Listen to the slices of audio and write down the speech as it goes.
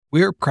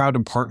We are proud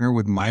to partner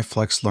with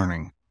MyFlex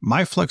Learning.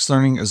 MyFlex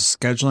Learning is a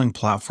scheduling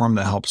platform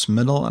that helps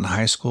middle and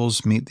high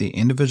schools meet the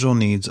individual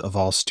needs of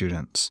all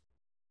students.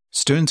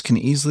 Students can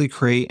easily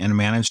create and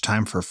manage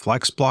time for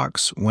flex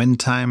blocks, win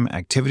time,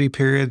 activity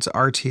periods,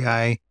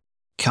 RTI,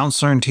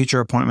 counselor and teacher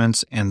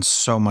appointments, and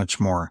so much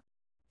more.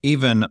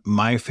 Even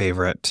my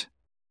favorite,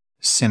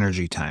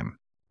 synergy time.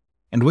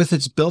 And with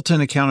its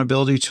built-in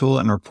accountability tool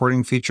and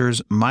reporting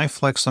features,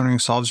 MyFlex Learning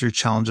solves your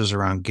challenges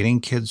around getting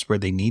kids where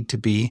they need to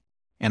be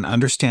and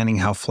understanding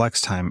how flex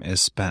time is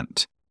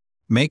spent.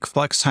 Make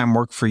flex time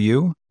work for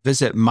you.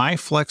 Visit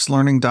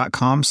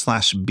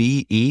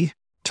myflexlearning.com/BE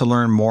to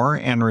learn more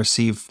and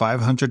receive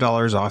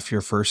 $500 off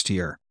your first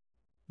year.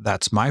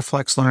 That's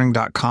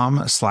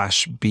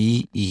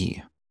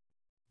myflexlearning.com/BE.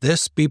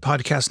 This B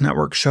Podcast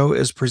Network show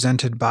is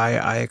presented by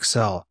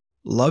IXL.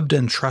 Loved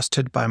and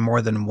trusted by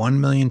more than 1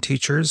 million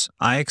teachers,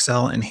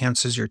 IXL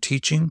enhances your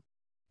teaching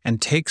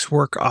and takes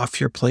work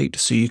off your plate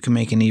so you can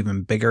make an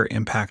even bigger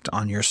impact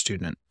on your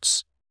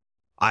students.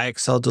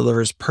 IXL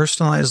delivers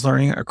personalized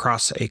learning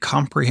across a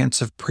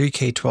comprehensive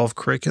pre-K-12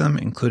 curriculum,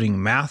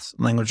 including math,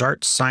 language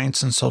arts,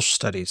 science, and social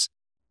studies,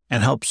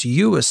 and helps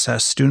you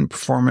assess student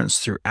performance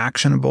through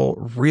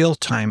actionable,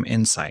 real-time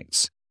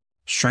insights.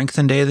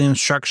 Strengthen daily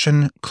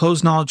instruction,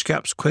 close knowledge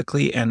gaps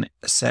quickly, and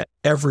set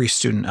every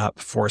student up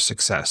for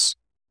success.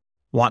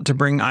 Want to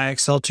bring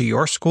IXL to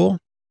your school?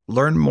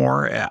 Learn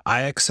more at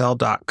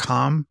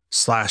ixl.com/BE.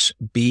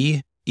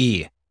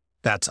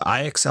 That's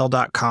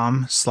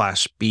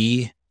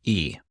ixl.com/BE.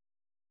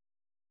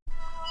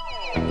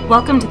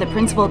 Welcome to the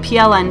Principal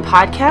PLN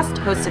podcast,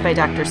 hosted by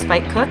Dr.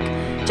 Spike Cook,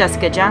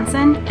 Jessica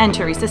Johnson, and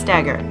Theresa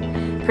Stager.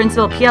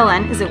 Principal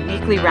PLN is a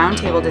weekly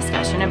roundtable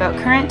discussion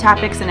about current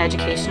topics in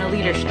educational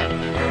leadership.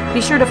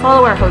 Be sure to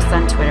follow our hosts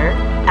on Twitter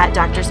at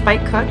Dr.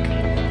 Spike Cook,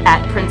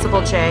 at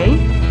Principal J,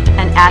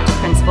 and at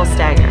Principal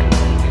Stager.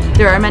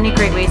 There are many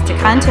great ways to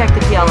contact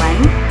the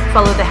PLN.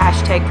 Follow the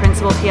hashtag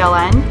Principal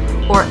PLN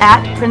or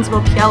at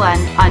Principal PLN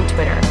on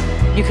Twitter.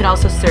 You can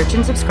also search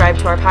and subscribe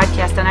to our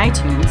podcast on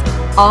iTunes.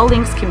 All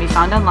links can be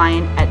found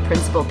online at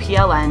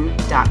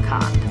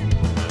principalpln.com.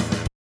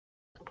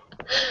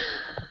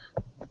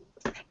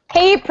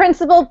 Hey,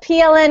 Principal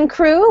PLN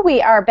crew,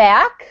 we are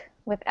back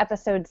with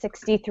episode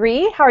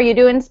 63. How are you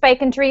doing,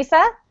 Spike and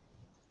Theresa?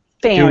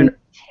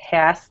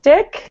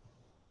 Fantastic.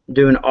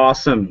 Doing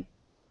awesome.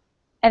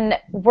 And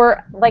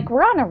we're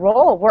on a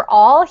roll. We're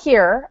all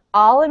here,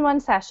 all in one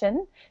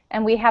session,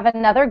 and we have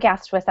another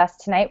guest with us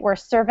tonight. We're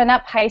serving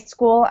up high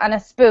school on a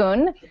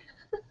spoon.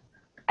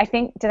 I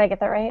think, did I get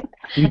that right?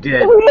 You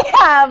did. We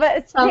have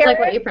Sounds like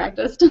what you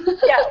practiced.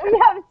 Yeah, we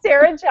have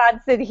Sarah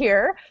Johnson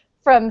here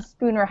from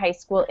Spooner High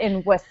School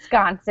in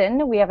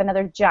Wisconsin. We have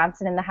another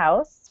Johnson in the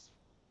house.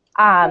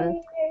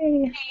 I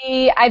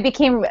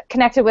became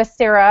connected with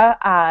Sarah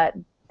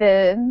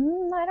this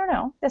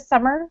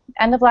summer,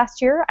 end of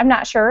last year. I'm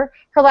not sure.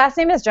 Her last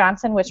name is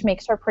Johnson, which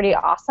makes her pretty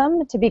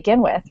awesome to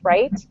begin with,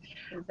 right?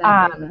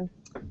 Exactly.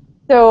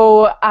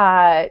 So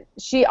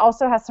she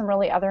also has some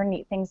really other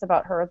neat things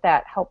about her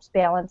that helps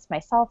balance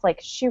myself.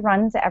 Like, she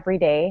runs every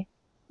day,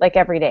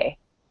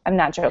 I'm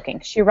not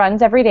joking. She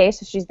runs every day,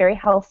 so she's very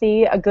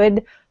healthy, a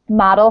good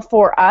model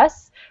for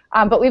us.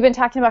 But we've been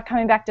talking about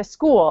coming back to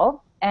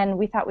school, and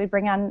we thought we'd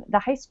bring on the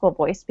high school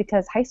voice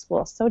because high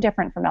school is so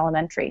different from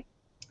elementary.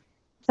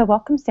 So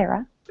welcome,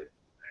 Sarah.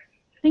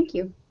 Thank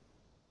you.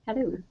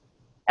 Hello.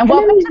 And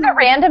welcome to the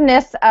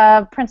randomness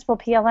of Principal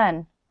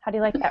PLN. How do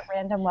you like that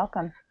random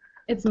welcome?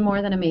 It's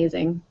more than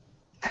amazing.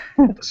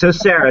 So,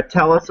 Sarah,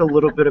 tell us a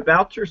little bit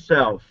about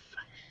yourself.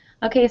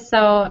 Okay,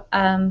 so,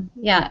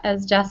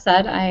 as Jess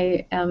said,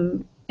 I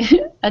am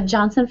a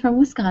Johnson from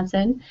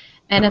Wisconsin,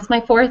 and it's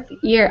my 4th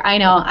year. I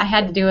know, I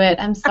had to do it.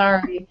 I'm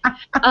sorry.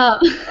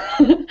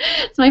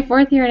 It's my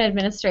 4th year in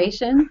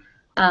administration,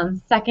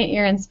 2nd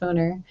year in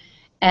Spooner,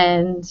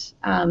 and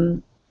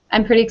I'm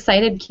pretty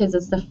excited because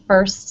it's the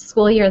first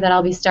school year that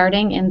I'll be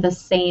starting in the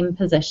same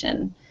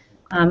position.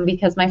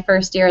 Because my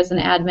first year as an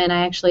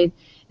admin,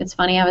 it's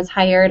funny, I was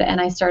hired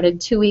and I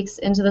started 2 weeks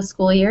into the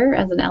school year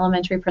as an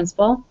elementary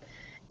principal.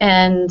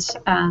 And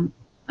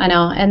I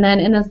know, and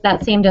then in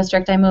that same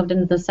district, I moved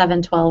into the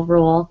 7-12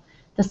 role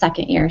the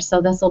 2nd year.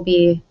 So this will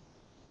be,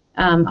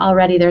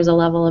 already there's a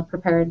level of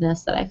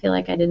preparedness that I feel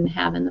like I didn't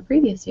have in the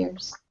previous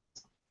years.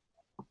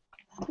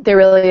 There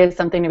really is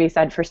something to be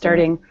said for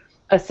starting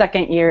a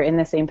 2nd year in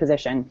the same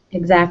position.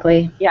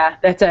 Exactly. Yeah,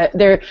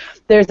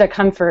 there's a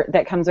comfort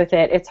that comes with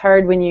it. It's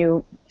hard when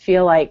you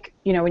feel like,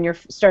 when you're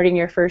starting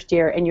your first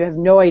year and you have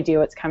no idea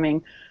what's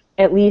coming.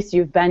 At least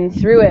you've been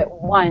through it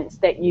once,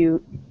 that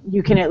you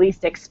can at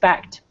least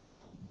expect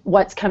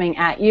what's coming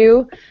at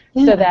you,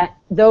 so that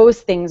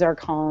those things are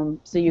calm,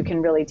 so you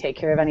can really take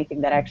care of anything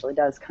that actually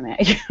does come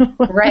at you.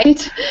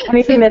 Right.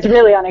 Anything that's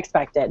really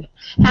unexpected.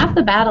 Half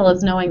the battle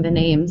is knowing the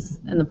names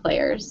and the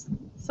players,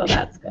 so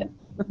that's good.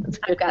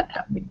 I've got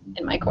that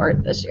in my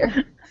court this year.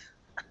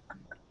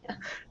 Yeah.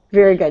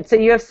 Very good. So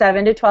you have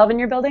 7 to 12 in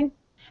your building?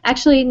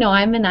 Actually, no,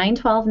 I'm a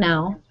 9-12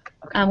 now.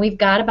 Okay. We've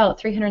got about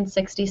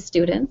 360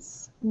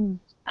 students,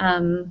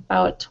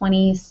 about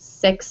 26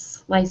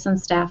 6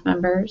 licensed staff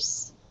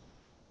members,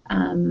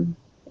 and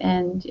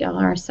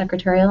our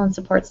secretarial and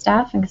support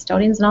staff and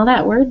custodians and all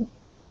that.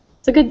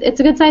 It's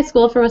a good sized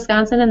school for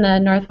Wisconsin in the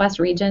Northwest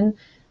region.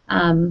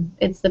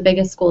 It's the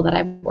biggest school that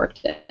I've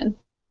worked in.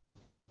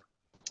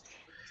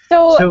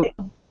 So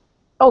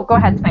oh, go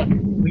ahead, Spike.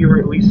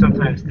 We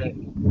sometimes think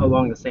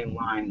along the same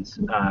lines,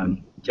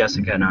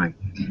 Jessica and I.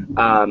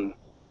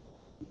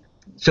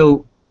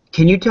 So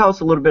can you tell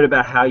us a little bit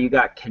about how you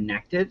got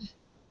connected?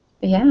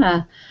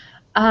 Yeah.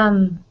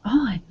 Oh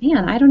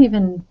man, I don't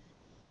even.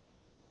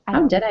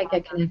 How did I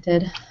get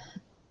connected?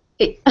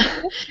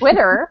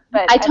 Twitter,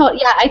 but I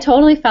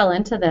totally fell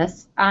into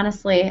this.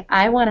 Honestly,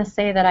 I want to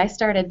say that I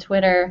started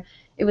Twitter.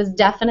 It was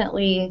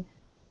definitely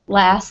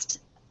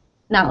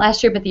not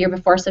last year, but the year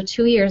before, so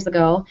 2 years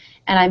ago.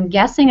 And I'm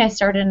guessing I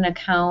started an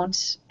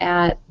account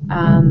at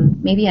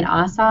maybe an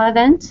ASA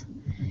event,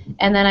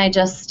 and then I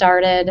just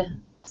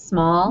started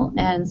small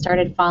and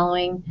started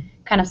following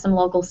kind of some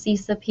local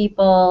CISA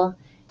people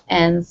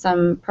and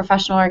some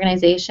professional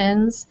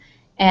organizations.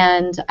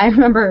 And I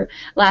remember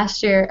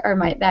last year, or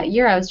that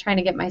year, I was trying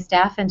to get my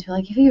staff into,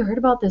 like, have you heard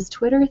about this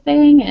Twitter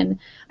thing? And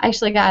I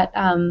actually got,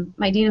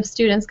 my dean of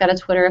students got a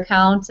Twitter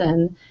account,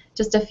 and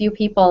just a few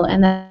people.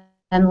 And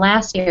then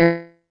last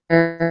year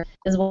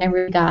is when I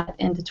really got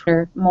into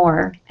Twitter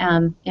more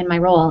in my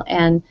role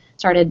and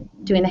started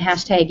doing the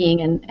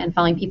hashtagging and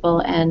following people.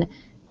 And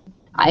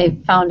I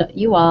found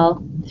you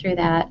all through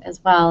that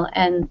as well.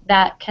 And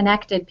that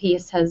connected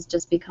piece has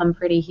just become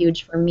pretty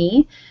huge for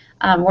me.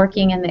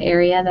 Working in the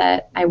area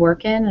that I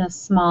work in a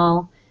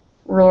small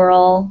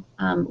rural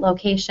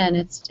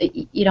location,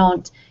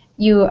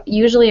 you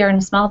usually are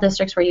in small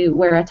districts where you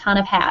wear a ton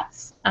of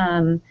hats.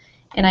 And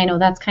I know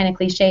that's kind of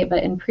cliche,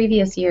 but in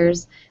previous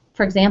years,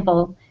 for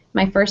example,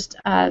 my first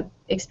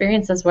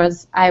experiences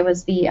was I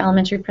was the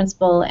elementary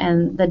principal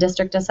and the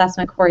district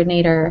assessment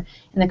coordinator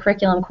and the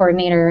curriculum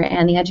coordinator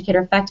and the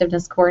educator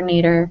effectiveness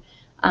coordinator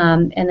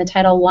and the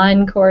Title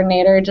I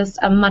coordinator, just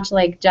much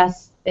like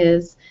Jess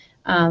is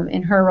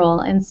in her role.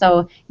 And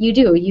so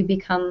you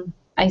become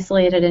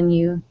isolated and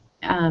you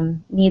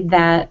need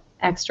that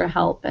extra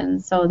help.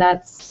 And so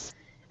that's,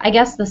 I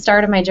guess, the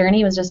start of my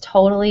journey was just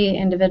totally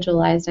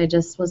individualized. I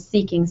just was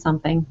seeking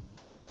something.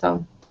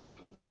 So.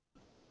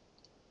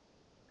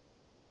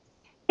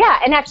 Yeah,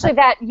 and actually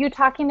that you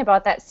talking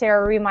about that,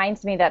 Sarah,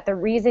 reminds me that the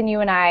reason you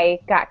and I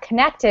got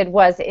connected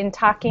was in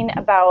talking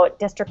about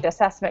district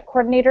assessment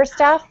coordinator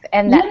stuff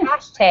and that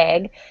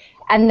hashtag.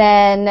 And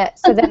then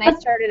I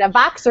started a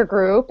Voxer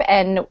group,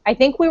 and I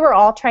think we were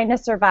all trying to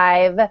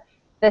survive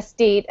the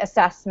state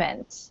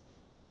assessment.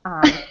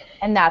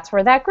 And that's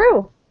where that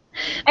grew.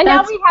 And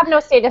now we have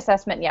no state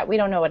assessment yet. We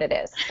don't know what it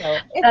is. So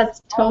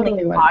that's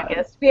totally what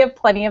August. We have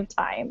plenty of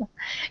time.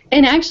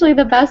 And actually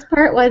the best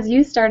part was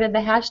you started the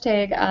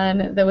hashtag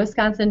on the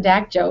Wisconsin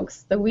DAC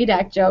jokes, the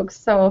WeDAC jokes.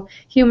 So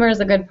humor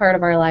is a good part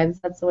of our lives.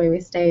 That's the way we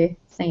stay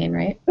sane,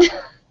 right?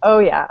 Oh,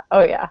 yeah.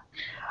 Oh, yeah.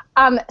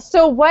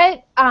 So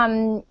what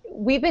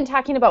we've been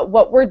talking about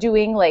what we're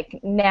doing like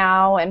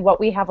now and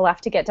what we have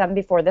left to get done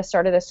before the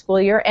start of the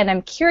school year. And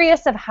I'm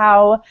curious of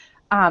how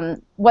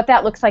what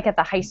that looks like at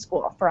the high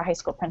school for a high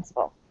school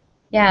principal.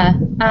 Yeah,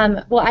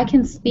 well, I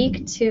can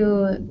speak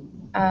to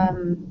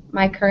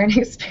my current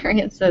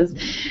experiences.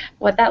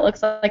 What that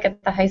looks like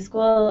at the high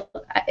school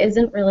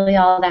isn't really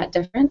all that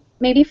different,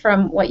 maybe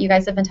from what you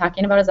guys have been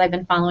talking about as I've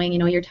been following.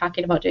 You're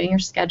talking about doing your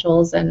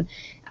schedules and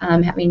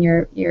having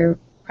your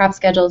prep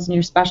schedules and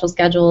your special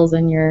schedules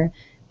and your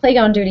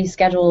playground duty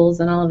schedules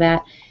and all of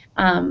that.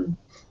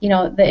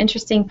 The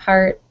interesting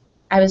part,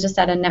 I was just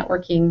at a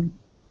networking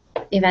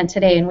event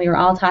today, and we were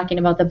all talking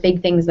about the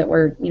big things that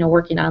we're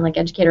working on, like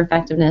educator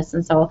effectiveness,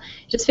 and so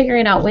just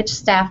figuring out which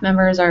staff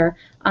members are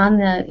on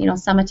the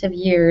summative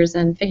years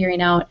and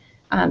figuring out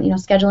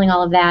scheduling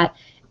all of that.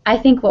 I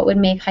think what would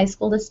make high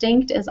school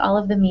distinct is all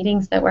of the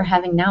meetings that we're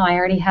having now. I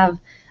already have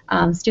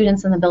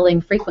students in the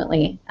building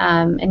frequently,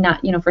 and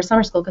not for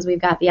summer school because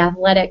we've got the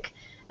athletic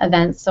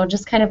events, so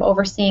just kind of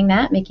overseeing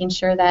that, making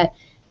sure that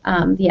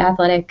the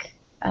athletic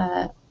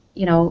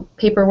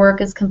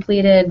paperwork is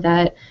completed,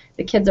 that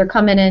the kids are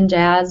coming in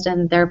jazzed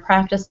and they're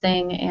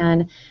practicing.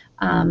 And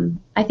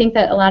I think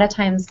that a lot of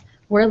times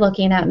we're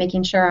looking at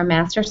making sure our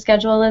master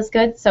schedule is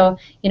good. So,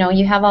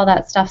 you have all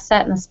that stuff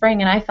set in the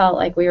spring, and I felt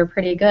like we were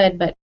pretty good.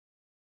 But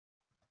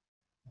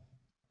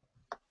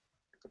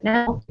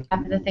now,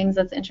 one of the things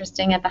that's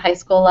interesting at the high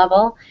school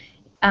level,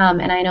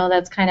 and I know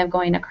that's kind of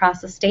going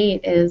across the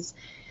state, is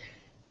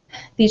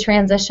the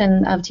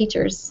transition of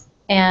teachers.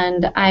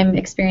 And I'm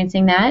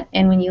experiencing that.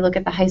 And when you look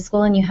at the high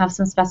school and you have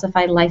some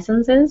specified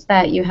licenses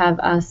that you have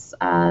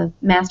a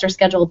master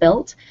schedule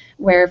built,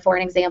 where, for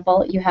an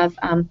example, you have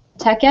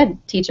tech ed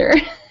teacher,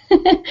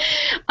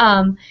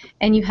 and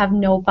you have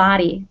no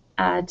body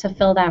to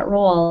fill that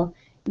role,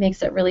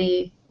 makes it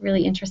really,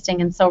 really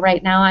interesting. And so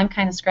right now I'm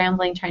kind of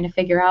scrambling, trying to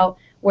figure out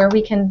where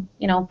we can,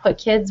 put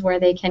kids where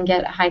they can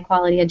get a high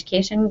quality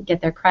education,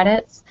 get their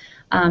credits,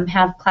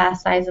 have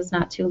class sizes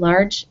not too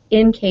large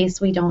in case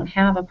we don't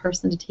have a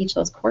person to teach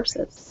those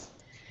courses.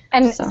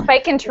 And So.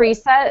 Spike and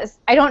Theresa,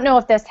 I don't know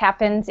if this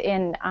happens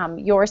in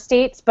your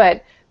states,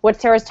 but what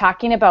Sarah's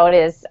talking about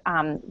is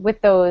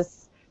with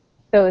those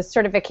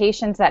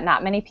certifications that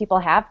not many people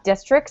have,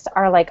 districts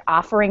are like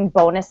offering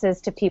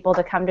bonuses to people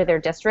to come to their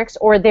districts,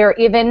 or they're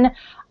even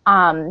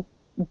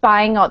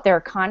buying out their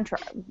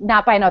contract,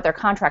 not buying out their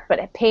contract,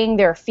 but paying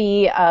their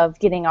fee of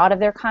getting out of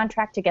their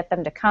contract to get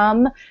them to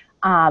come.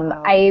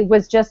 I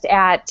was just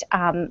at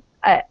an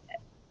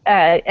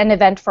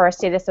event for our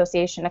state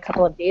association a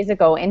couple of days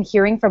ago, and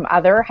hearing from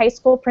other high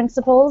school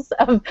principals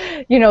of,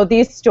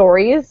 these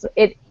stories,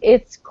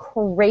 it's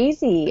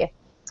crazy.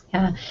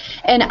 Yeah,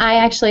 and I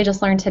actually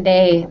just learned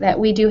today that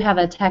we do have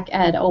a tech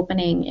ed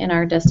opening in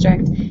our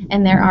district,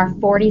 and there are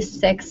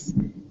 46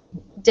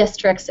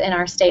 districts in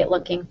our state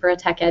looking for a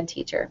tech ed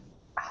teacher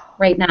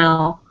right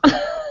now.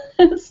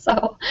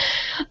 So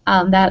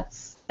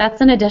that's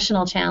an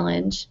additional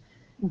challenge.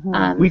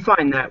 Mm-hmm. We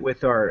find that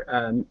with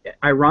our,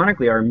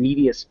 ironically, our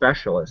media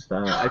specialist.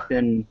 I've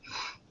been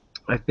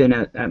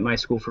at my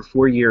school for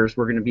 4 years.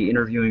 We're going to be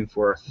interviewing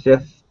for a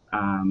 5th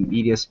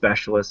media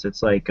specialist.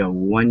 It's like a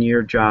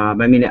 1-year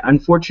job. I mean,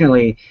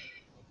 unfortunately,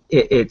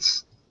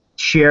 it's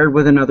shared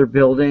with another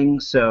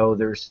building, so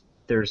there's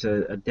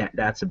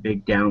that's a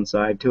big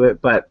downside to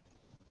it. But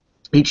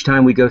each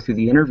time we go through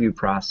the interview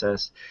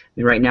process,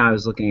 right now I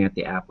was looking at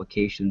the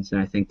applications,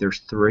 and I think there's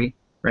 3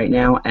 right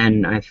now,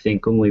 and I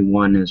think only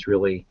 1 is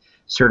really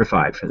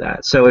certified for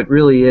that. So it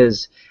really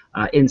is,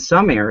 in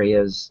some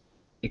areas,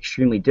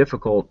 extremely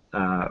difficult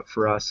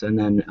for us, and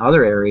then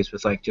other areas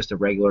with like just a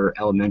regular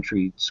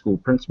elementary school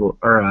principal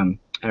or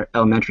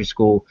elementary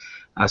school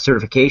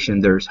certification,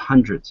 there's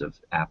hundreds of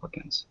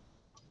applicants.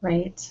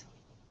 Right.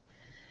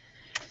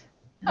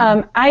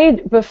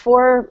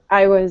 Before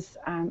I was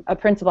a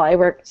principal, I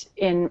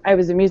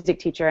was a music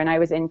teacher, and I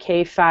was in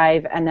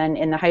K-5 and then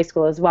in the high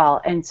school as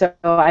well. And so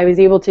I was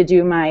able to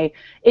do my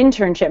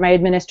internship, my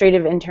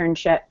administrative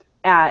internship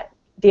at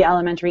the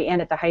elementary and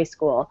at the high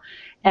school.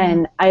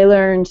 And I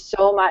learned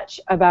so much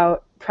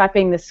about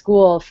prepping the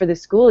school for the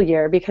school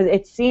year, because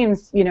it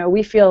seems,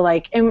 we feel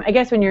like, and I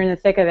guess when you're in the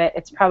thick of it,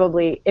 it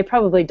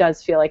probably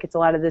does feel like it's a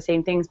lot of the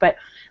same things. But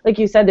like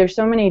you said, there's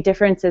so many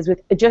differences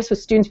with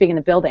students being in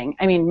the building.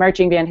 I mean,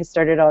 marching band has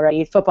started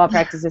already, football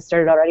practice has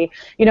started already.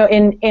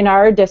 In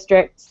our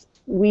districts,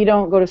 we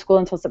don't go to school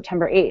until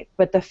September 8th,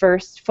 but the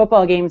first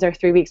football games are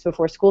 3 weeks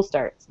before school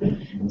starts.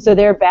 So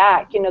they're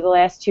back, the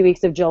last 2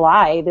 weeks of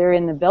July, they're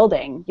in the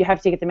building. You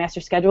have to get the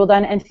master schedule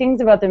done, and things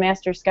about the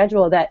master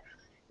schedule that,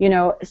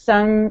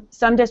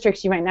 some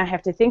districts you might not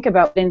have to think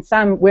about. In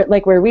some,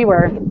 like where we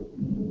were,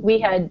 we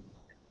had,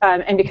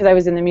 and because I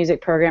was in the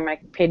music program, I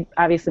paid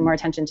obviously more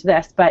attention to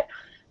this, but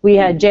we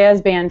had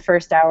jazz band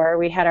first hour,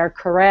 we had our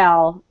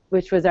chorale,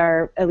 which was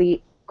our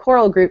elite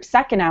choral group,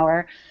 second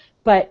hour,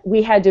 but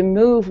we had to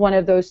move one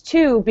of those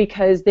 2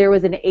 because there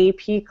was an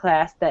AP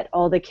class that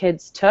all the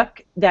kids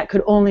took that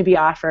could only be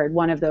offered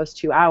one of those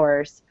 2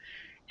 hours.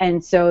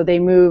 And so they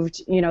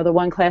moved, the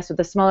one class with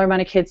a smaller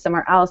amount of kids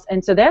somewhere else.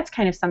 And so that's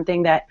kind of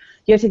something that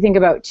you have to think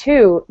about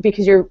too,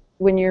 because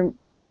when you're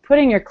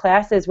putting your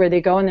classes where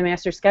they go in the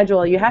master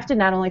schedule, you have to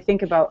not only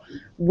think about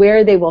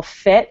where they will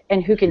fit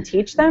and who can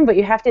teach them, but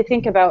you have to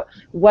think about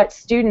what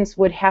students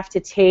would have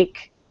to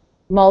take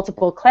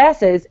multiple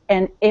classes,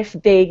 and if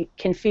they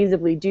can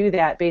feasibly do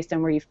that based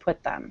on where you've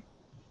put them.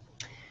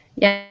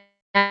 Yeah.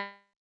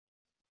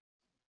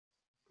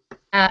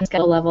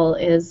 Schedule level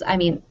is,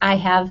 I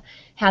have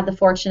had the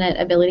fortunate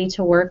ability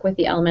to work with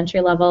the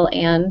elementary level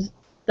and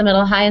the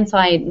middle high, and so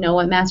I know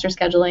what master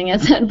scheduling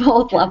is at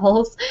both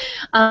levels.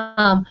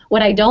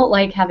 What I don't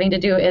like having to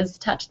do is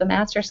touch the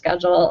master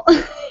schedule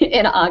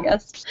in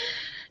August,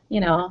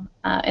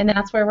 and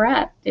that's where we're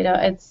at.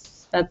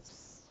 That's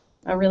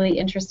a really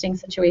interesting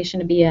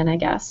situation to be in, I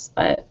guess,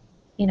 but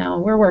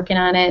we're working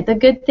on it. The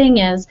good thing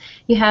is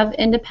you have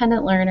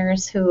independent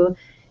learners who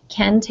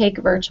can take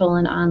virtual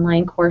and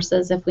online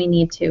courses if we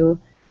need to,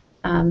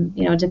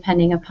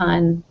 depending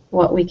upon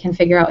what we can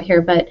figure out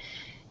here. But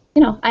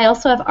I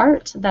also have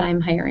art that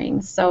I'm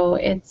hiring, so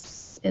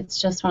it's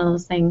just one of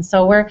those things.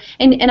 So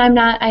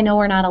I know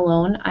we're not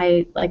alone.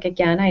 I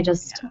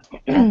just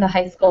at the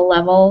high school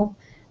level,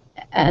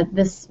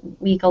 this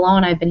week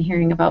alone, I've been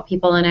hearing about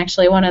people, and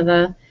actually one of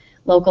my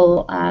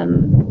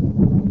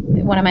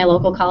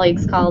local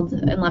colleagues called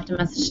and left a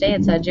message today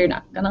and said, "You're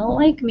not gonna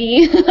like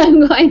me."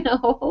 I'm going,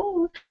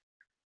 "No."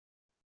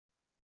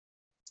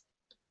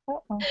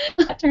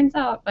 That turns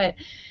out, but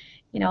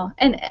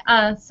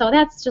so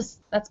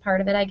that's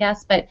part of it, I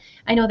guess. But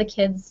I know the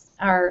kids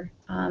are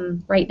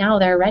right now.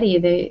 They're ready.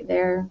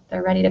 They're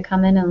ready to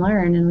come in and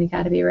learn, and we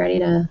got to be ready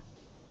to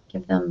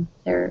give them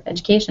their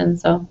education.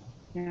 So.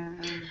 Yeah.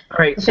 All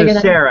right. So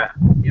Sarah,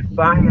 if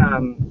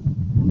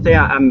say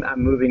I'm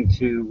moving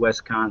to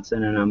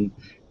Wisconsin and I'm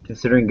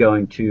considering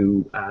going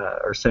to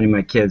or sending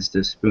my kids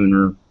to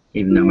Spooner,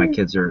 even though my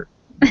kids are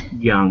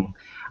young,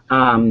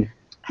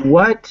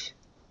 what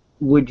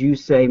would you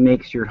say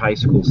makes your high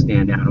school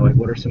stand out? Like,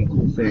 what are some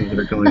cool things that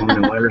are going on,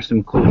 and what are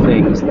some cool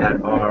things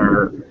that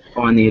are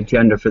on the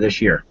agenda for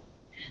this year?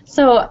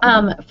 So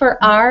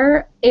for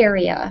our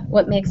area,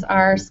 what makes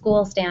our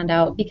school stand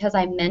out, because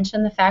I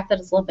mentioned the fact that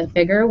it's a little bit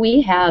bigger,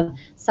 we have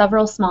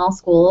several small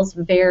schools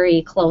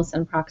very close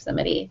in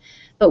proximity.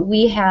 But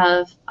we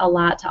have a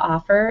lot to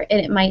offer,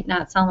 and it might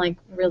not sound like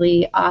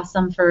really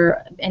awesome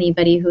for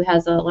anybody who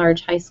has a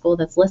large high school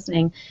that's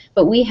listening,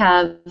 but we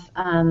have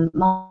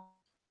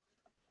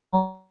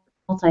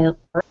multi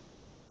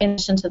in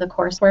addition to the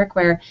coursework,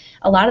 where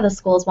a lot of the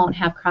schools won't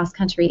have cross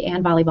country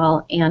and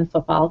volleyball and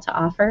football to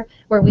offer,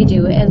 where we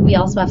do, and we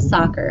also have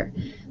soccer,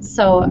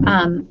 so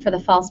for the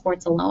fall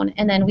sports alone.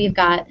 And then we've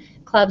got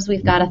clubs.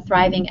 We've got a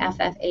thriving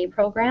FFA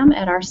program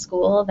at our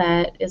school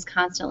that is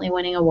constantly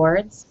winning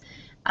awards.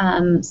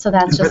 So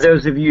that's for just,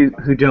 those of you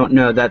who don't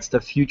know, that's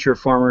the Future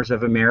Farmers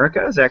of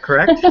America. Is that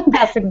correct?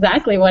 that's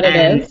exactly what it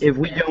And is. if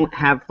we don't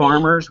have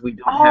farmers, we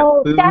don't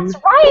have food. That's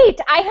right.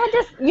 I had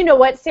to, you know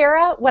what,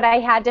 Sarah? What I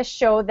had to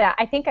show that,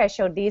 I think I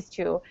showed these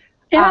two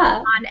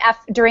Yeah.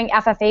 during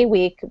FFA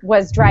week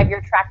was drive your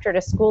tractor to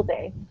school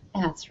day.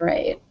 That's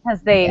right.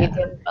 Because they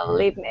didn't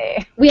believe me.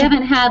 We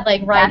haven't had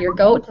like ride your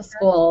goat to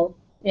school,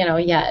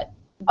 yet.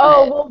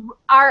 Oh, well,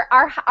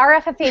 our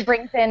FFA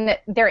brings in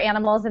their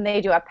animals and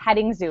they do a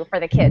petting zoo for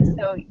the kids.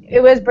 So it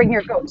was bring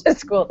your goat to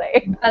school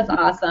day. That's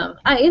awesome.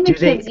 In the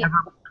kids,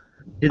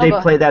 Do they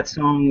play that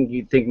song,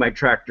 You Think My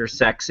Tractor's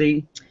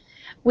Sexy?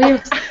 well,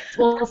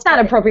 It's not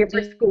appropriate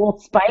for school,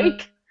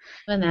 Spike.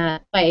 When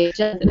that by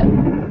just,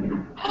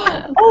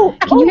 Oh,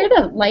 can you hear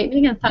the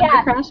lightning and thunder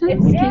crashes?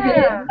 Can you hear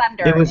it?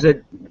 thunder. It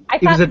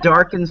was a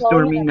dark and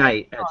stormy blowing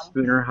night in. at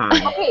Spooner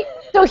High. Okay,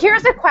 so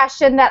here's a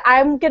question that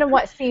I'm going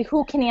to see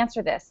who can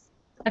answer this.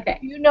 Okay.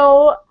 Do you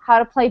know how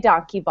to play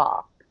donkey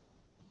ball?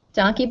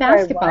 Donkey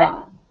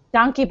basketball.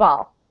 Donkey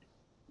ball.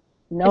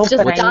 Nope, It's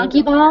just but I donkey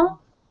need- ball?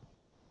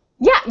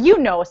 Yeah, you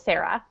know,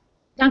 Sarah.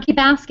 Donkey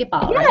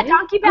basketball, Yeah, right?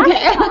 donkey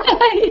basketball.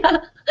 Okay. Yeah.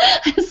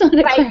 I just want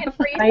to Right, clarify. and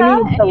Theresa, I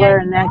need to and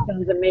learn. That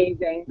sounds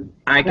amazing.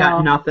 I got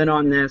No. nothing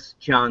on this,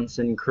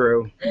 Johnson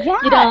crew. Yeah.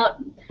 You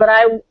don't. But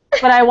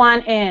I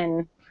want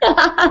in.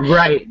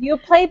 Right. You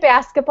play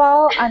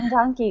basketball on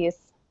donkeys.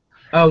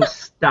 Oh,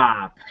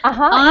 stop.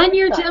 Uh-huh. On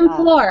your gym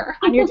floor.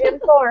 On your gym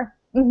floor.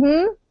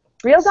 Mm-hmm.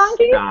 Real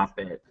donkeys? Stop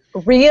it.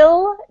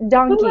 Real Who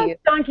donkeys.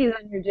 lets donkeys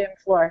on your gym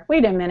floor?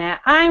 Wait a minute.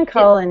 I'm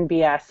calling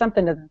BS.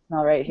 Something doesn't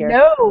smell right here.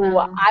 No,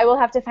 I will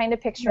have to find a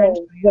picture. And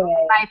No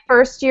way. my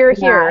first year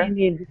Yeah, I here,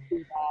 need to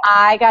see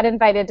I got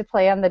invited to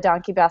play on the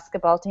donkey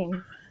basketball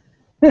team.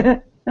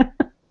 that.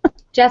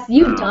 Jess,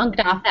 you dunked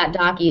off that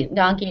donkey,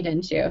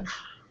 didn't you?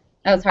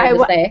 That was hard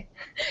to say.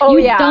 Oh,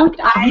 you yeah. dunked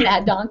off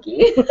that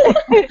donkey.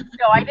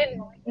 No, I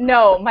didn't.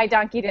 No, my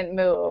donkey didn't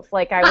move.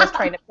 Like, I was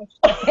trying to push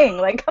the thing.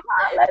 Like, come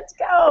on, let's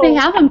go. They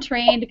have them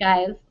trained,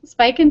 guys.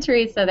 Spike and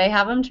Theresa, they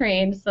have them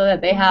trained so that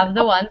they have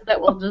the ones that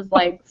will just,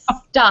 like,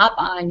 stop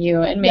on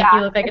you and make you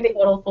look like a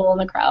total fool in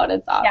the crowd.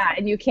 It's awesome. Yeah,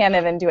 and you can't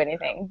even do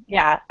anything.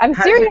 Yeah, I'm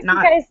How does serious, it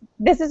not- you guys.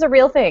 This is a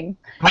real thing.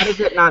 How does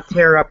it not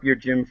tear up your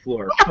gym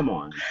floor? Come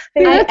on.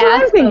 I That's what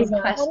I'm asked thinking. those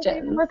How did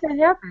questions. Let that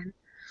happen?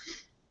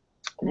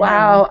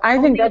 Wow, I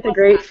think that's a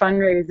great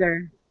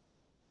fundraiser.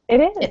 It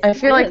is. I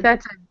feel like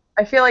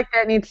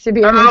that needs to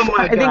be. Oh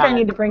my I think I God.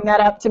 need to bring that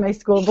up to my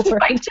school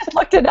board. I just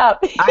looked it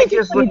up. I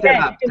just looked it did.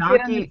 up. You can see it on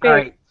Donkey. his face. All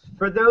right.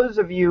 For those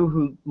of you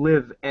who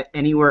live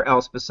anywhere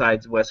else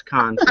besides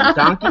Wisconsin,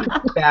 donkey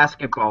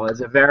basketball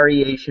is a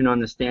variation on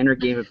the standard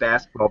game of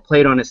basketball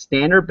played on a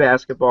standard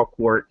basketball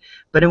court,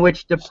 but in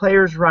which the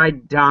players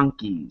ride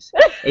donkeys.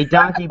 A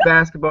donkey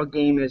basketball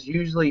game is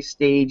usually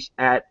staged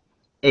at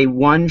a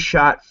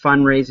one-shot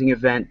fundraising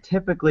event,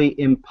 typically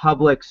in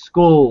public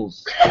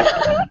schools.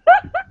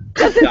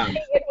 Does it Done.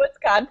 say in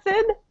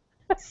Wisconsin?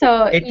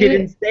 So It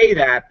didn't say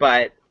that,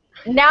 but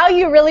Now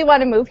you really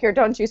want to move here,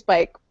 don't you,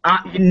 Spike?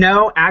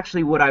 no,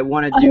 actually what I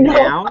want to do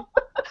now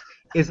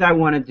is I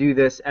want to do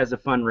this as a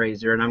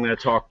fundraiser, and I'm going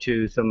to talk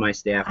to some of my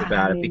staff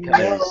about it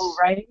because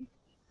right?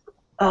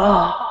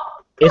 Oh.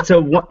 it's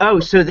so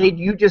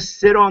you just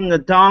sit on the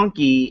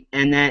donkey,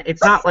 and then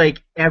it's not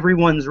like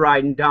everyone's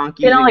riding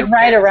donkeys. You don't and like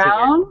ride you're passing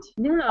around?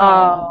 No.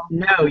 Oh.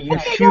 it. No, you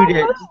shoot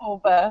it.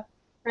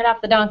 Right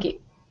off the donkey.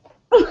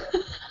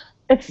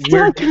 It's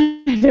still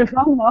kind of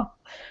almost.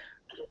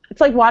 It's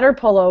like water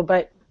polo,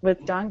 but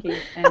with donkeys.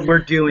 And We're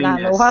doing not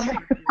in the this.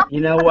 water.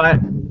 You know what?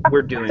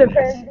 We're doing this.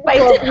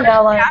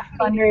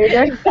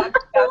 Fundraiser.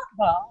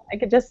 I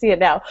could just see it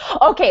now.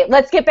 Okay,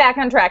 let's get back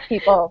on track,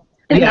 people.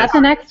 Is Yes.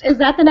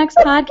 that the next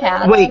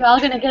podcast? Wait. We're all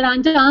gonna get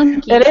on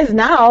donkey. It is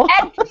now.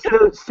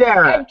 So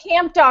Sarah, And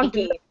Camp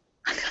Donkey.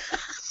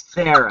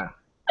 Sarah,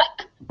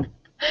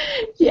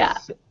 Yeah.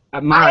 I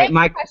my have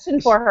a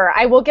question for her.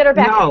 I will get her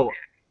back. No,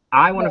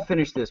 I want to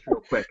finish this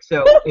real quick.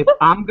 So if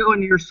I'm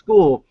going to your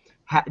school,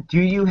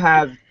 do you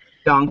have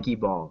donkey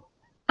ball?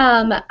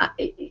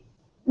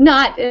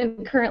 Not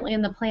currently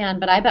in the plan,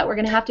 but I bet we're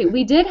gonna have to.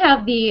 We did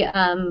have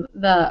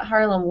the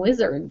Harlem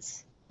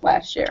Wizards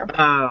last year.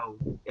 Oh,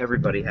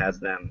 everybody has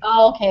them.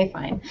 Oh, okay,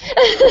 fine.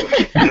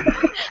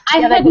 I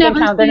Yeah, that had never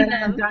doesn't count. They're seen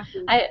not them.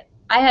 donkeys.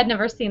 I had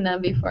never seen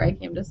them before I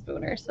came to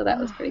Spooner, so that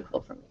was pretty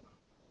cool for me.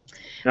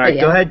 All right,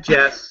 go ahead,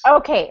 Jess.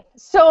 Okay,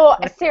 so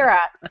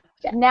Sarah,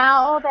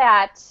 now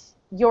that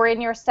you're in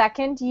your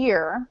second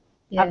year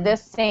of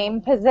this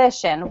same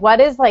position,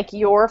 what is like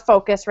your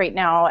focus right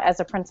now as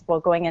a principal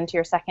going into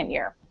your second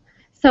year?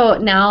 So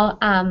now,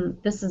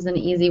 this is an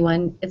easy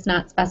one. It's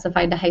not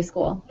specified to high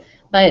school,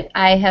 but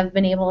I have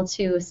been able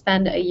to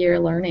spend a year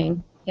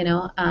learning. You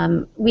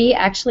know, we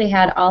actually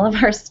had all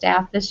of our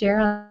staff this year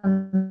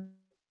on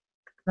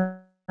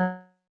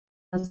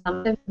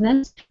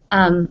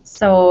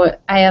so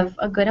I have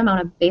a good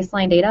amount of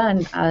baseline data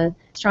and a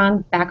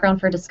strong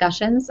background for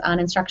discussions on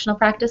instructional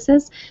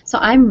practices. So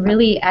I'm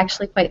really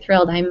actually quite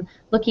thrilled. I'm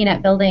looking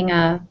at building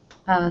a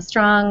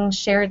strong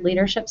shared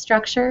leadership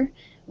structure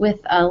with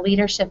a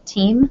leadership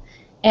team.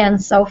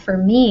 And so for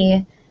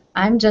me,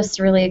 I'm just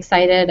really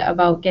excited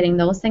about getting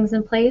those things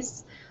in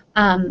place.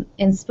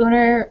 In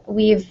Spooner,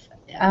 we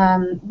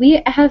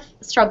have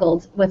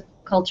struggled with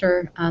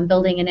culture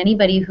building, and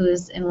anybody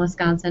who's in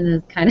Wisconsin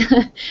is kind of,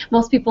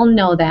 most people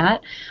know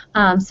that.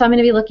 So I'm going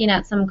to be looking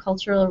at some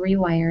cultural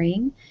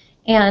rewiring.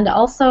 And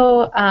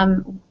also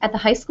at the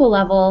high school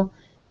level,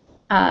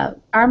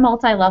 our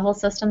multi-level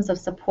systems of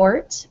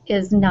support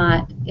is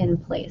not in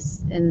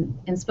place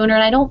in Spooner,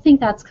 and I don't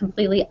think that's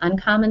completely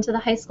uncommon to the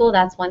high school.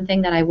 That's one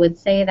thing that I would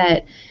say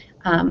that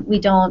we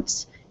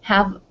don't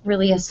have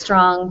really a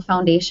strong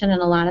foundation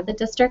in a lot of the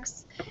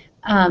districts.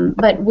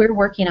 But we're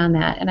working on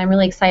that, and I'm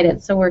really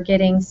excited. So we're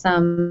getting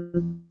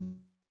some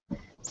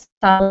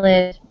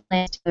solid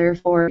plans together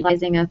for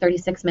utilizing a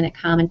 36-minute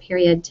common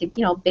period to,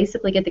 you know,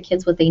 basically get the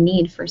kids what they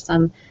need for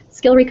some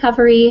skill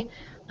recovery,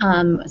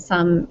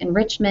 some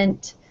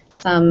enrichment,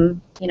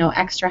 some, you know,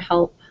 extra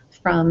help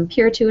from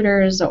peer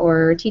tutors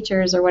or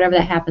teachers or whatever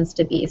that happens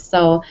to be.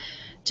 So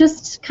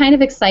just kind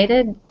of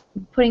excited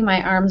putting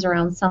my arms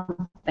around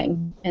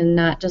something and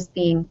not just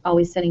being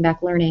always sitting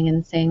back learning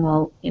and saying,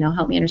 well, you know,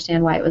 help me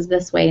understand why it was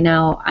this way.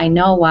 Now I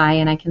know why,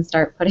 and I can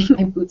start putting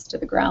my boots to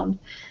the ground.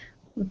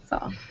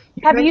 So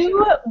have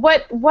you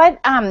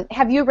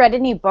have you read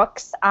any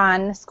books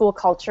on school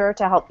culture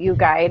to help you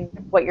guide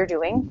what you're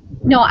doing?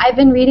 No, I've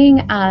been reading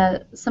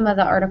some of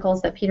the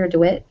articles that Peter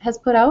DeWitt has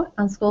put out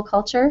on school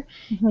culture,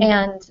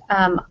 and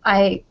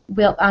I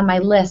will on my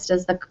list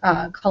is the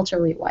Culture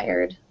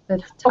Rewired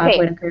with Todd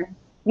Whitaker.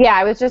 Yeah,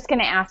 I was just going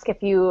to ask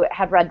if you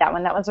had read that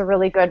one. That was a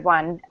really good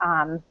one.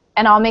 And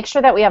I'll make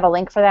sure that we have a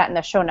link for that in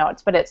the show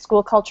notes. But it's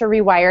School Culture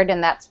Rewired,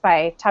 and that's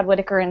by Todd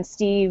Whitaker and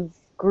Steve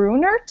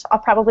Grunert. I'll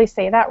probably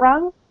say that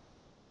wrong.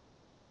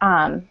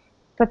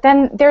 But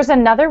then there's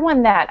another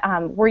one that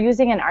we're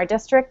using in our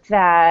district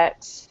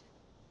that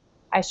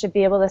I should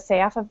be able to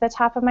say off of the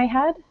top of my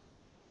head.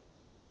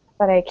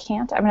 But I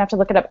can't. I'm going to have to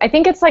look it up. I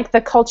think it's like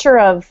the culture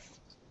of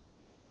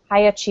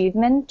high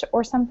achievement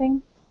or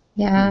something.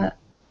 Yeah.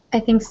 I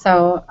think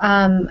so.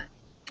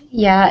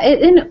 Yeah,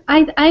 and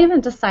I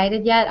haven't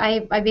decided yet.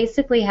 I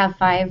basically have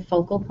 5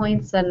 focal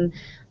points and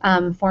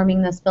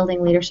forming this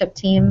building leadership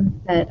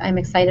team that I'm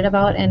excited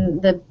about.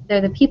 And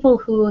they're the people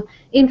who,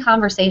 in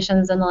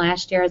conversations in the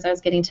last year as I was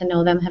getting to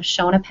know them, have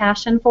shown a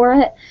passion for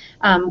it,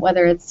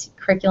 whether it's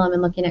curriculum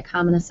and looking at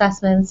common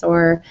assessments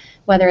or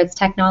whether it's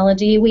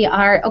technology.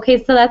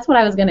 Okay, so that's what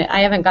I was going to, I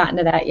haven't gotten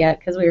to that yet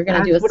because we were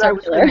going to do a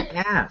circular. That's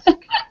what I was going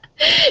to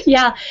ask.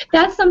 Yeah,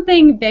 that's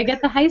something big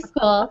at the high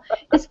school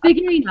is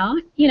figuring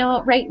out, you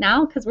know, right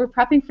now, because we're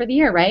prepping for the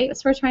year, right?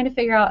 So we're trying to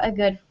figure out a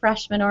good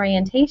freshman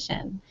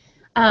orientation,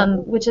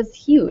 which is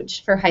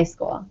huge for high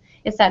school.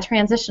 It's that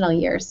transitional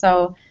year.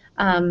 So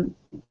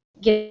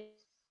getting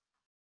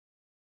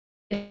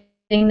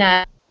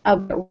that a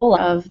role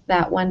of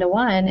that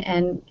one-to-one,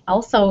 and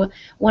also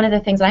one of the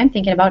things I'm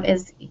thinking about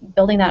is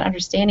building that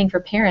understanding for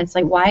parents.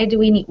 Like, why do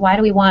we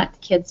want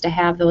kids to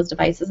have those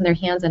devices in their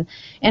hands,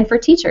 and for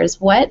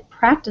teachers, what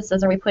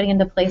practices are we putting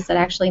into place that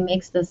actually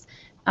makes this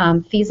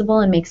feasible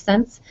and makes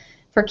sense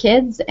for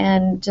kids?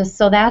 And just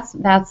so that's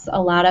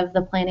a lot of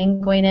the planning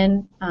going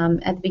in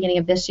at the beginning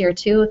of this year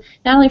too,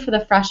 not only for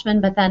the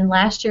freshmen, but then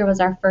last year was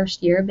our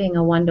first year being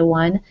a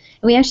one-to-one, and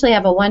we actually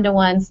have a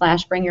one-to-one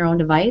 / bring your own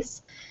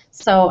device.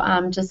 So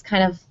just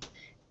kind of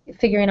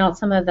figuring out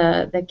some of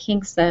the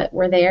kinks that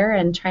were there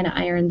and trying to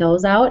iron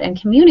those out and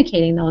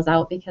communicating those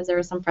out, because there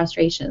were some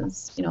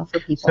frustrations, you know,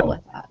 for people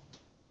with that.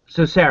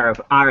 So Sarah,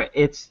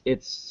 it's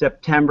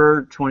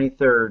September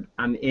 23rd.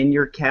 I'm in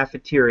your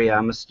cafeteria.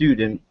 I'm a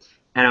student,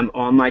 and I'm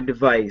on my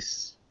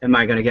device. Am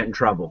I going to get in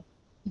trouble?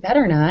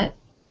 Better not.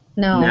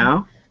 No.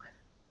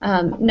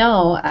 No?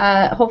 No.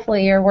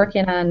 Hopefully you're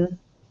working on,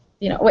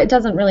 you know, it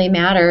doesn't really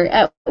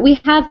matter.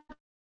 We have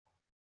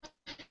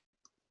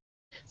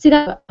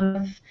that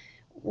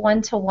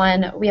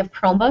one-to-one, we have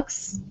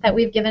Chromebooks that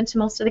we've given to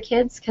most of the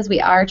kids because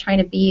we are trying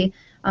to be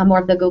more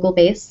of the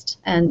Google-based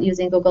and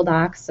using Google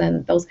Docs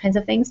and those kinds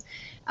of things.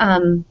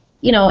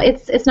 You know,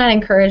 it's not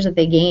encouraged that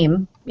they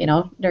game, you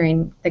know,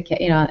 during the,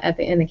 you know,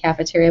 in the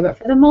cafeteria, but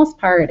for the most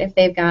part, if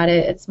they've got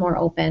it, it's more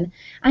open.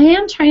 I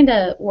am trying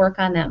to work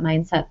on that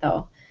mindset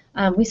though.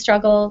 We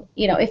struggle,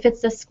 if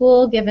it's a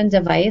school-given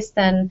device,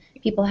 then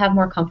people have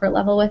more comfort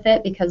level with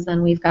it because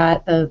then we've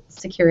got the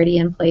security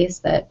in place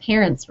that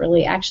parents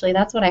really, actually,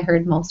 that's what I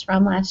heard most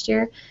from last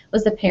year,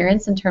 was the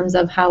parents in terms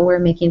of how we're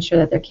making sure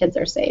that their kids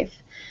are safe.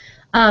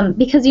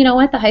 Because you know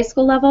what, the high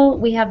school level,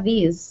 we have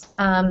these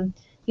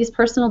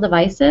personal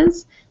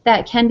devices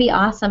that can be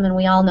awesome, and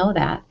we all know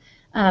that.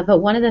 But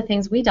one of the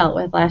things we dealt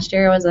with last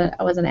year was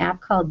an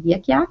app called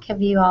Yik Yak.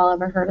 Have you all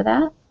ever heard of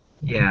that?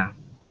 Yeah.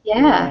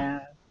 Yeah.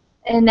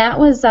 And that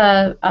was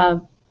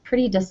a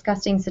pretty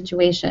disgusting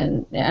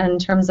situation in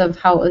terms of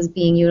how it was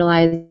being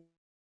utilized.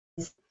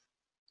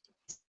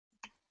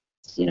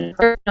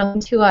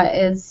 Tua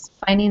is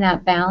finding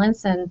that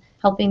balance and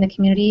helping the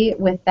community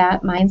with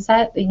that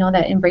mindset,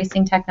 that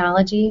embracing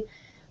technology,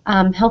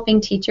 helping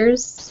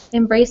teachers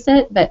embrace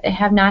it, but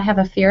not have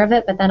a fear of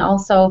it, but then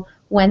also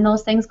when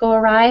those things go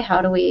awry,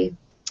 how do we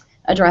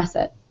address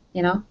it,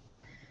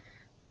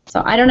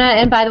 So I don't know,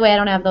 and by the way, I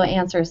don't have the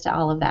answers to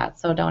all of that,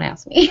 so don't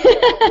ask me.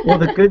 Well,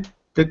 the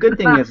good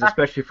thing is,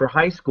 especially for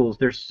high schools,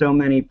 there's so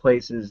many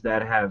places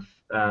that have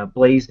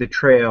blazed a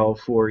trail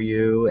for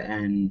you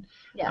and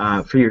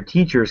Yes. for your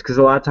teachers, because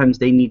a lot of times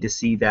they need to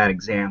see that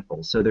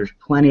example. So there's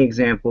plenty of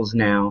examples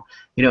now,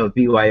 of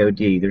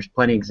BYOD. There's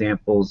plenty of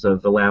examples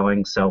of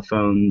allowing cell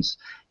phones,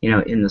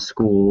 in the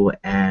school,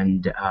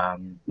 and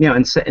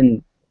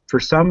and for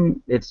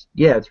some, it's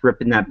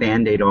ripping that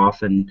Band-Aid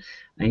off, and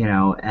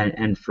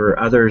and for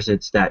others,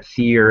 it's that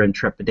fear and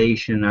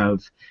trepidation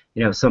of,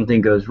 if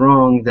something goes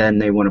wrong, then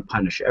they want to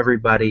punish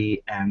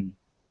everybody, and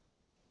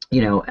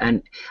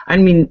and I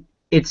mean,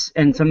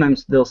 and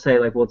sometimes they'll say,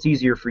 like, well, it's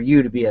easier for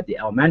you to be at the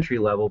elementary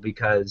level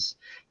because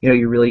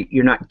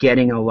you're not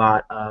getting a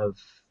lot of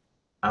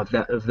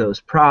those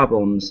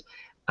problems.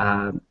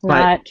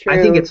 But true. I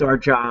think it's our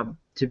job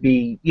to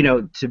be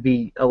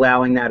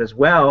allowing that as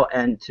well,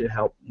 and to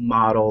help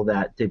model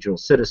that digital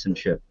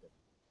citizenship.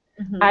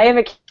 Mm-hmm. I have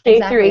a K through 8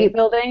 Exactly.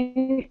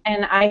 building,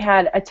 and I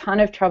had a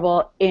ton of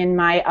trouble in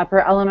my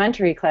upper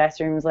elementary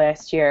classrooms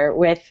last year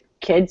with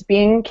kids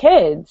being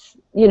kids,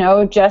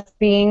 just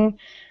being,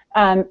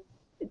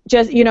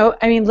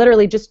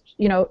 literally just,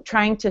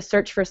 trying to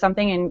search for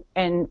something,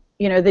 and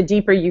the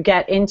deeper you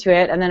get into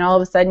it, and then all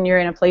of a sudden you're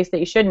in a place that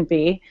you shouldn't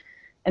be,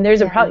 and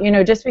there's a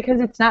problem, just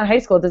because it's not high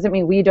school doesn't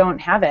mean we don't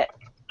have it.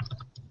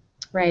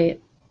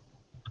 Right.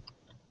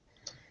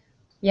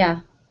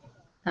 Yeah.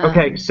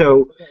 Okay,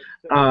 so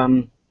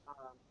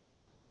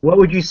what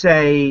would you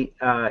say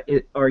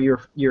are your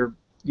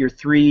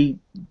 3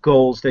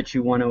 goals that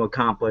you want to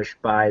accomplish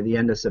by the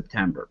end of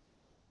September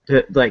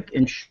to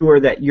ensure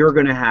that you're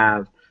going to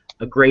have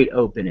a great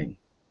opening?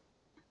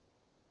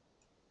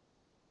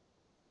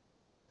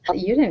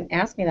 You didn't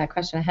ask me that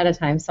question ahead of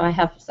time, so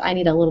I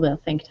need a little bit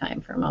of think time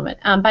for a moment.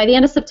 By the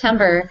end of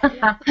September,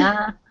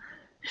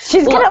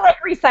 She's gonna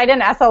recite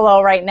an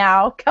SLO right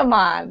now. Come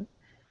on.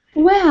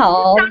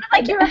 Well, Sounded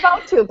like you're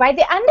about to. By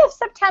the end of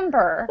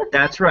September.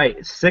 That's right.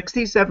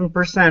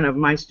 67% of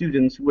my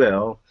students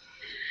will.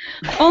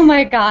 oh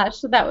my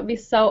gosh, that would be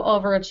so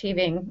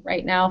overachieving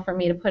right now for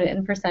me to put it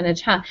in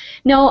percentage, huh?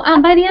 No,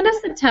 by the end of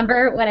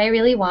September, what I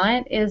really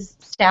want is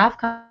staff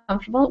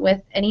comfortable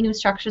with any new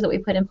structures that we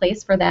put in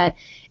place for that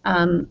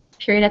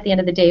period at the end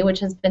of the day, which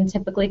has been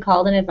typically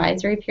called an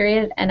advisory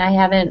period, and I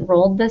haven't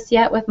rolled this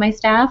yet with my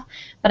staff,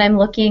 but I'm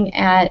looking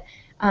at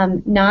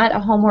not a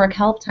homework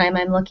help time.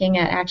 I'm looking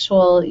at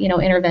actual,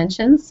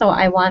 interventions. So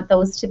I want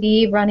those to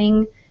be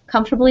running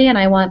comfortably, and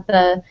I want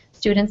the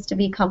students to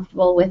be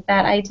comfortable with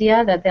that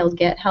idea that they'll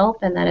get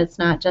help, and that it's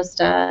not just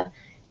a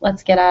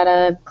let's get out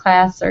of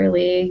class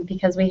early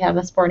because we have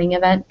a sporting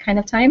event kind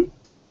of time.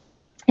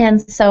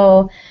 And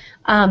so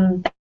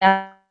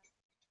that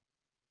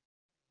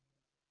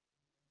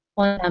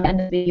and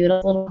to be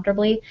utilized a little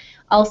comfortably.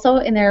 Also,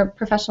 in their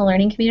professional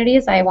learning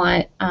communities, I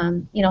want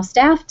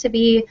staff to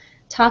be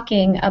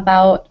talking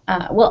about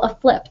a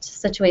flipped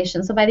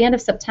situation. So by the end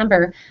of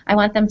September, I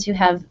want them to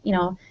have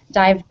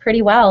dived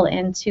pretty well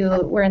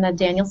into, we're in the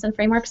Danielson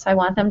framework, so I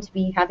want them to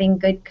be having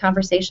good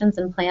conversations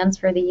and plans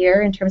for the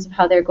year in terms of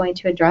how they're going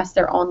to address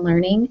their own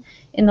learning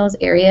in those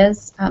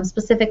areas,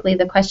 specifically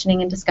the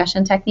questioning and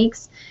discussion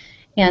techniques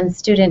and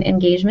student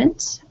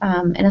engagement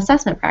and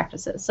assessment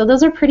practices. So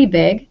those are pretty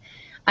big.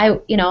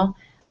 And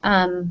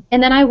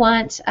then I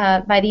want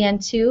by the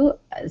end too,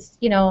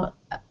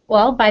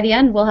 by the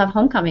end we'll have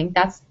homecoming.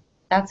 That's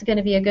going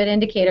to be a good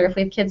indicator if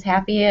we have kids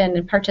happy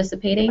and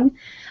participating,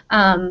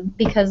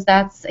 because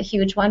that's a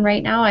huge one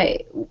right now.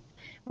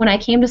 When I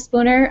came to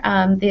Spooner,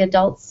 the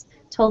adults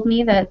told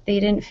me that they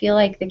didn't feel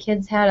like the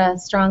kids had a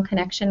strong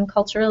connection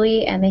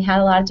culturally, and they had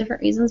a lot of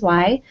different reasons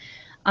why.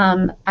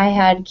 I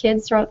had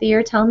kids throughout the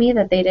year tell me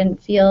that they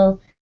didn't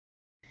feel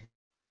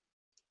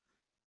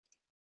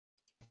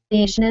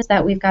is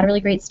that we've got a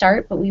really great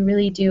start, but we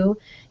really do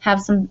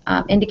have some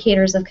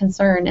indicators of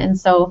concern. And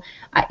so,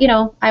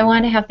 I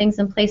want to have things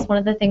in place. One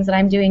of the things that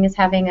I'm doing is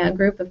having a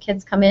group of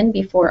kids come in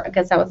before,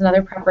 because that was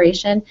another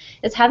preparation,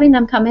 is having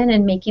them come in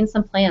and making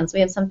some plans. We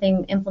have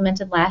something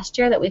implemented last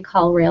year that we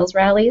call Rails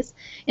Rallies,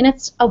 and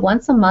it's a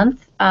once a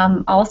month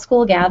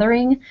all-school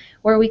gathering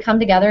where we come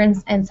together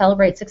and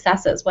celebrate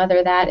successes,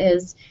 whether that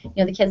is,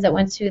 the kids that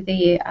went to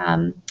the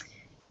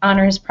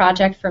honors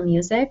project for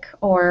music,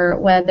 or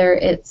whether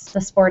it's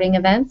the sporting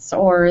events,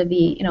 or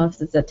the,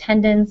 if it's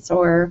attendance,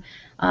 or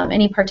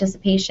any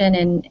participation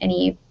in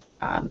any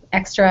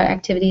extra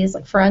activities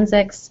like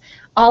forensics.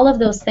 All of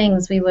those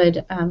things we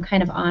would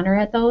kind of honor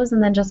at those,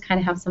 and then just kind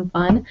of have some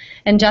fun.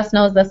 And Jess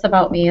knows this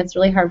about me. It's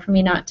really hard for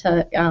me not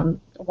to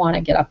want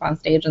to get up on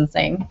stage and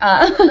sing.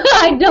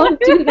 I don't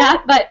do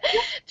that, but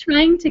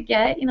trying to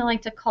get,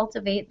 to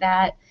cultivate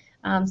that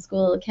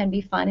school can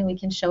be fun, and we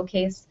can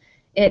showcase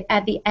it.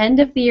 At the end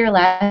of the year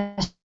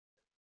last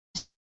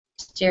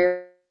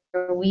year,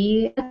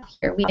 we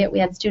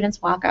had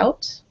students walk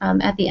out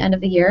at the end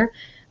of the year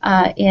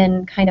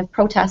in kind of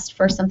protest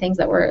for some things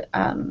that were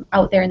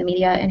out there in the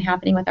media and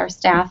happening with our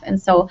staff.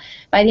 And so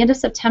by the end of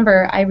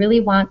September, I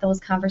really want those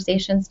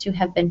conversations to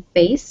have been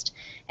faced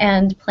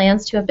and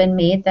plans to have been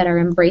made that are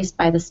embraced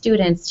by the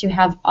students, to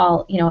have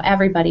all,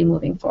 everybody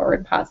moving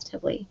forward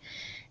positively.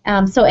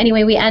 So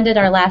anyway, we ended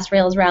our last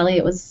Rails Rally.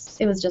 It was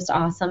just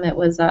awesome. It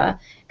was a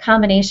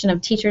combination of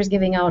teachers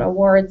giving out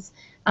awards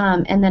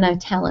and then a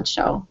talent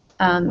show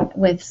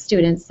with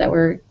students that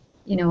were,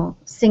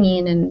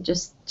 singing and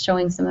just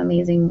showing some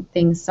amazing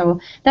things. So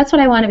that's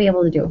what I want to be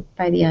able to do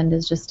by the end,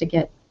 is just to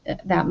get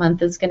that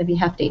month is going to be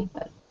hefty.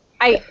 But.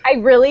 I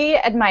really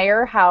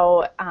admire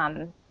how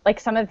like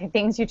some of the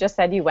things you just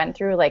said you went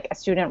through, like a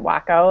student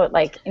walkout,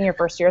 like in your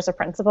first year as a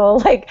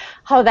principal, like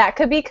how that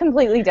could be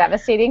completely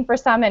devastating for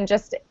some and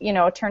just,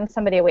 turn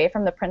somebody away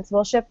from the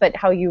principalship, but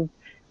how you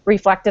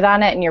reflected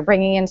on it and you're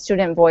bringing in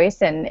student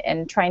voice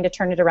and trying to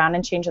turn it around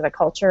and change the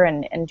culture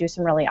and do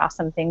some really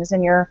awesome things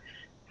in your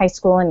high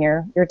school and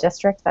your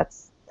district.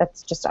 That's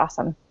just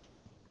awesome.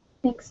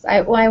 Thanks.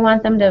 I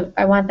want them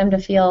to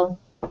feel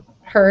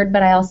heard,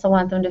 but I also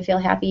want them to feel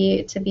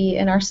happy to be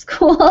in our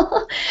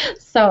school.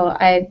 So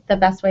the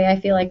best way I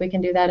feel like we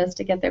can do that is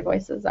to get their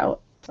voices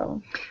out.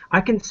 So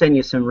I can send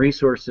you some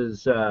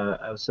resources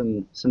of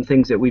some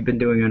things that we've been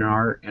doing in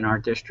our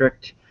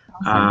district.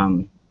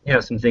 Awesome.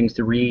 Some things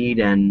to read,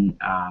 and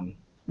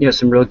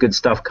some real good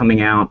stuff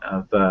coming out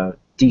of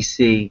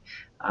DC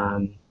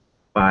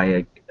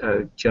by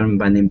a gentleman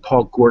by the name of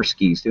Paul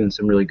Gorski. He's doing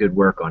some really good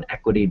work on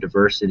equity,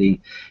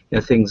 diversity,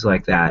 things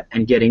like that,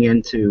 and getting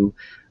into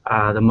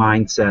the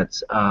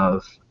mindsets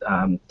of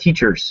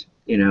teachers,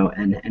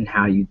 and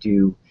how you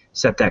do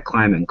set that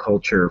climate and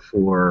culture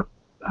for,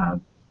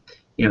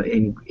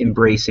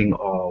 embracing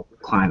all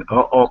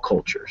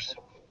cultures.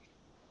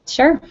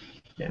 Sure.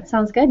 Yeah.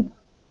 Sounds good.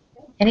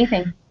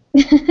 Anything.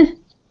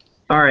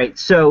 All right,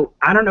 so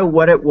I don't know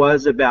what it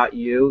was about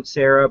you,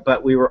 Sarah,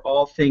 but we were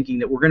all thinking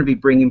that we're going to be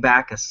bringing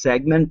back a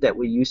segment that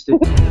we used to.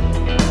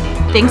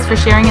 Thanks for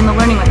sharing in the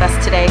learning with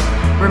us today.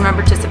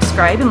 Remember to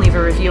subscribe and leave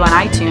a review on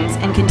iTunes,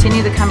 and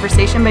continue the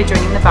conversation by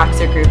joining the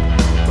Boxer group.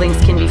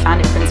 Links can be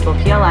found at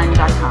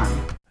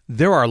principalpln.com.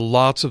 There are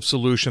lots of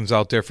solutions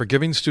out there for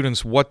giving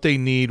students what they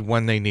need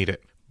when they need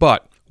it.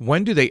 But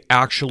when do they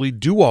actually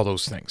do all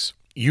those things?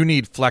 You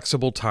need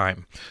flexible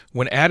time.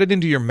 When added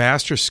into your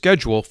master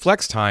schedule,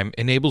 Flex Time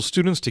enables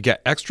students to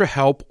get extra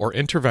help or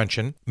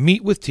intervention,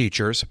 meet with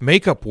teachers,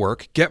 make up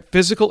work, get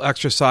physical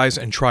exercise,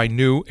 and try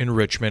new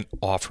enrichment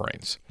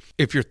offerings.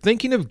 If you're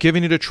thinking of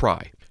giving it a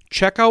try,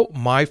 check out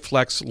My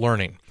Flex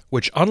Learning,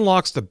 which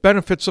unlocks the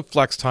benefits of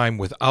Flex Time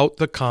without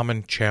the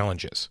common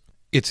challenges.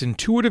 Its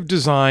intuitive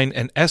design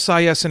and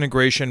SIS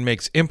integration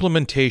makes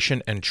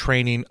implementation and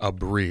training a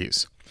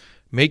breeze.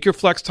 Make your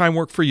Flex Time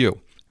work for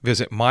you.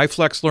 Visit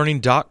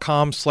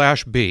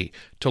myflexlearning.com/B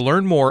to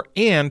learn more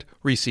and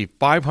receive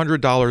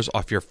 $500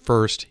 off your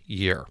first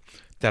year.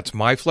 That's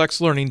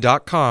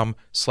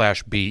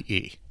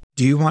myflexlearning.com/BE.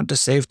 Do you want to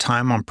save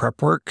time on prep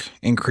work,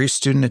 increase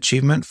student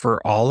achievement for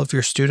all of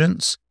your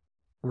students,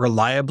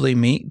 reliably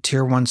meet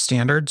Tier 1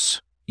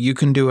 standards? You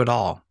can do it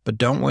all, but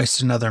don't waste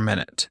another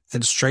minute.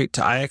 Head straight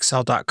to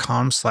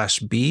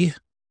ixl.com/B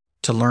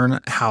to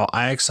learn how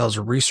IXL's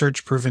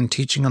research-proven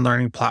teaching and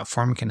learning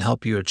platform can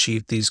help you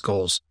achieve these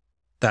goals.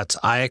 That's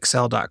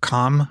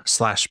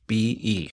ixl.com/BE.